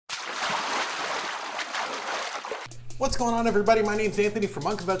What's going on, everybody? My name's Anthony from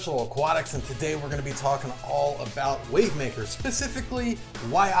Unconventional Aquatics, and today we're going to be talking all about wavemakers, specifically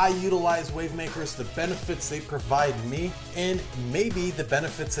why I utilize wavemakers, the benefits they provide me, and maybe the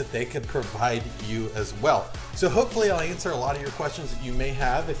benefits that they could provide you as well. So hopefully I'll answer a lot of your questions that you may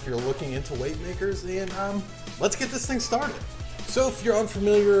have if you're looking into wavemakers, and let's get this thing started. So if you're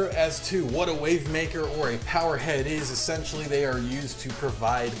unfamiliar as to what a wavemaker or a power head is, essentially they are used to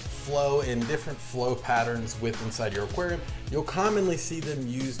provide flow in different flow patterns inside your aquarium. You'll commonly see them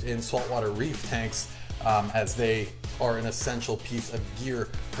used in saltwater reef tanks as they are an essential piece of gear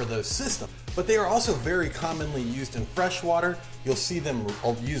for those systems. But they are also very commonly used in freshwater. You'll see them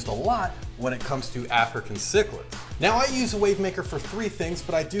used a lot when it comes to African cichlids. Now I use a wavemaker for three things,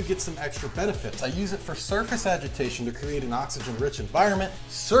 but I do get some extra benefits. I use it for surface agitation to create an oxygen-rich environment,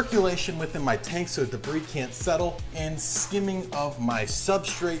 circulation within my tank so debris can't settle, and skimming of my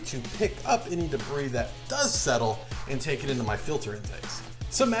substrate to pick up any debris that does settle and take it into my filter intakes.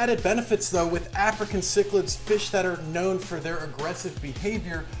 Some added benefits though, with African cichlids, fish that are known for their aggressive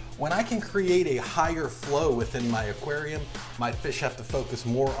behavior, when I can create a higher flow within my aquarium, my fish have to focus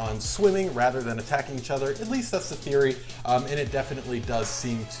more on swimming rather than attacking each other. At least that's the theory, and it definitely does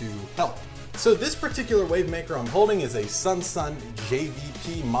seem to help. So this particular wavemaker I'm holding is a Sunsun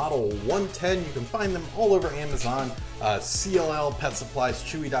JVP Model 110. You can find them all over Amazon, CLL, Pet Supplies,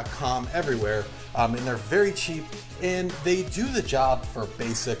 Chewy.com, everywhere. And they're very cheap, and they do the job for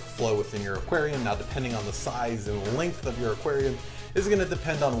basic flow within your aquarium. Now, depending on the size and length of your aquarium, is going to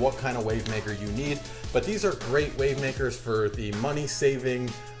depend on what kind of wavemaker you need. But these are great wavemakers for the money-saving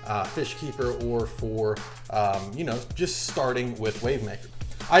fish keeper, or for just starting with wavemaker.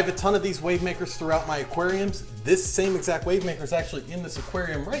 I have a ton of these wavemakers throughout my aquariums. This same exact wavemaker is actually in this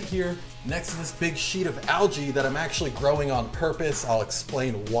aquarium right here next to this big sheet of algae that I'm actually growing on purpose. I'll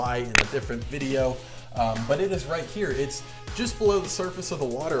explain why in a different video, but it is right here. It's just below the surface of the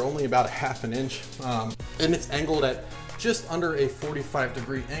water, only about 1/2 inch, and it's angled at just under a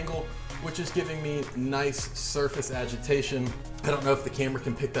 45-degree angle, which is giving me nice surface agitation. I don't know if the camera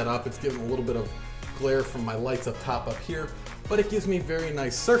can pick that up. It's giving a little bit of glare from my lights up top up here, but it gives me very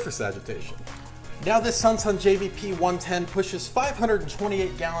nice surface agitation. Now this Sunsun JVP 110 pushes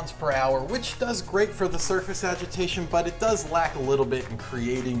 528 gallons per hour, which does great for the surface agitation, but it does lack a little bit in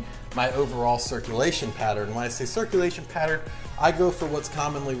creating my overall circulation pattern. When I say circulation pattern, I go for what's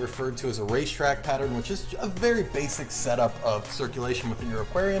commonly referred to as a racetrack pattern, which is a very basic setup of circulation within your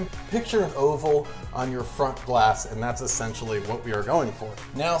aquarium. Picture an oval on your front glass, and that's essentially what we are going for.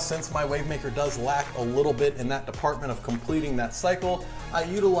 Now, since my wavemaker does lack a little bit in that department of completing that cycle, I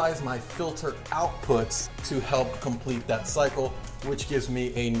utilize my filter outputs to help complete that cycle, which gives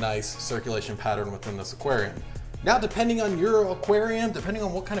me a nice circulation pattern within this aquarium. Now, depending on your aquarium, depending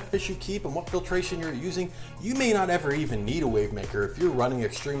on what kind of fish you keep and what filtration you're using, you may not ever even need a wavemaker. If you're running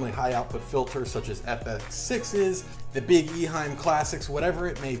extremely high output filters such as FX6s, the big Eheim Classics, whatever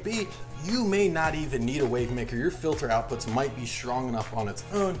it may be, you may not even need a wavemaker. Your filter outputs might be strong enough on its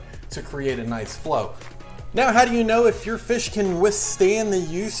own to create a nice flow. Now, how do you know if your fish can withstand the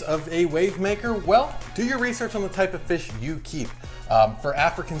use of a wavemaker? Well, do your research on the type of fish you keep. For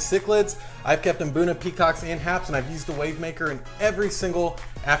African cichlids, I've kept Mbuna peacocks and haps, and I've used a wavemaker in every single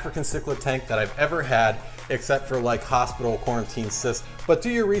African cichlid tank that I've ever had, except for like hospital quarantine cysts. But do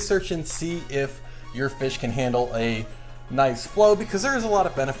your research and see if your fish can handle a nice flow, because there's a lot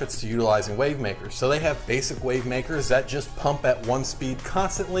of benefits to utilizing wavemakers. So they have basic wavemakers that just pump at one speed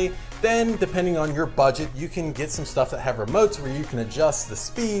constantly. Then, depending on your budget, you can get some stuff that have remotes where you can adjust the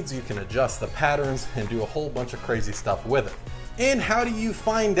speeds, you can adjust the patterns, and do a whole bunch of crazy stuff with it. And how do you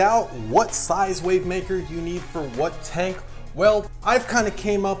find out what size wavemaker you need for what tank? Well, I've kind of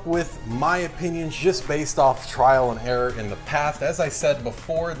came up with my opinions just based off trial and error in the past. As I said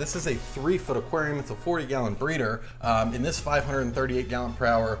before, this is a 3-foot aquarium. It's a 40-gallon breeder. And this 538 gallon per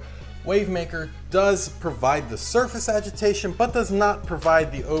hour wavemaker does provide the surface agitation, but does not provide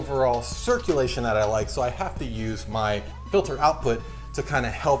the overall circulation that I like. So I have to use my filter output to kind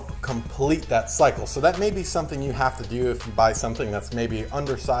of help complete that cycle. So that may be something you have to do if you buy something that's maybe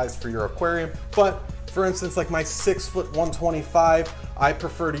undersized for your aquarium. But for instance, like my 6-foot 125, I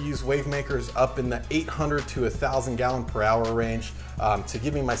prefer to use wavemakers up in the 800 to 1,000 gallon per hour range to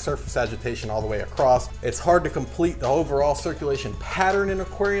give me my surface agitation all the way across. It's hard to complete the overall circulation pattern in an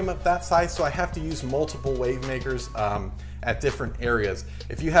aquarium of that size, so I have to use multiple wavemakers at different areas.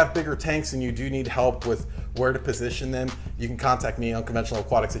 If you have bigger tanks and you do need help with where to position them, you can contact me,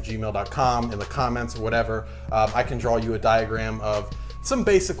 unconventionalaquatics@gmail.com, in the comments or whatever. I can draw you a diagram of some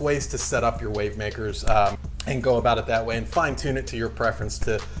basic ways to set up your wavemakers and go about it that way and fine tune it to your preference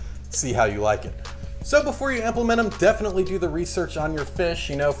to see how you like it. So before you implement them, definitely do the research on your fish.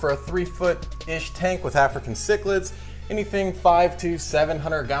 You know, for a 3-foot-ish tank with African cichlids, anything 5 to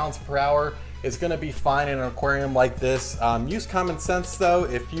 700 gallons per hour is gonna be fine in an aquarium like this. Use common sense though.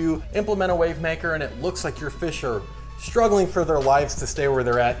 If you implement a wavemaker and it looks like your fish are struggling for their lives to stay where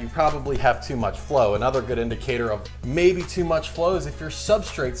they're at, you probably have too much flow. Another good indicator of maybe too much flow is if your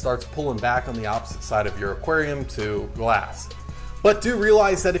substrate starts pulling back on the opposite side of your aquarium to glass. But do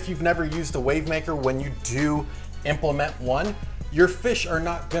realize that if you've never used a wavemaker, when you do implement one, your fish are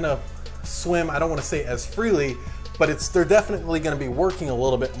not gonna swim, I don't wanna say as freely, but they're definitely gonna be working a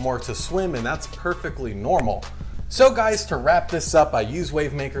little bit more to swim, and that's perfectly normal. So guys, to wrap this up, I use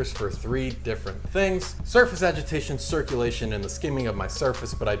wavemakers for 3 different things: surface agitation, circulation, and the skimming of my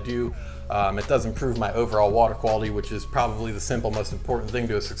surface, but it does improve my overall water quality, which is probably the simple most important thing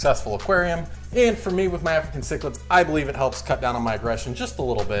to a successful aquarium. And for me with my African cichlids, I believe it helps cut down on my aggression just a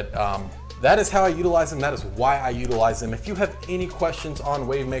little bit. That is how I utilize them. That is why I utilize them. If you have any questions on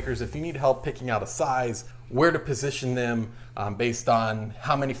wavemakers, if you need help picking out a size, where to position them based on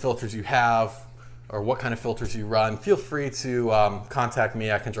how many filters you have, or what kind of filters you run, feel free to contact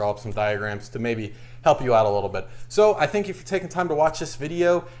me. I can draw up some diagrams to maybe help you out a little bit. So I thank you for taking time to watch this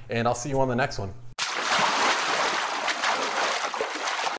video, and I'll see you on the next one.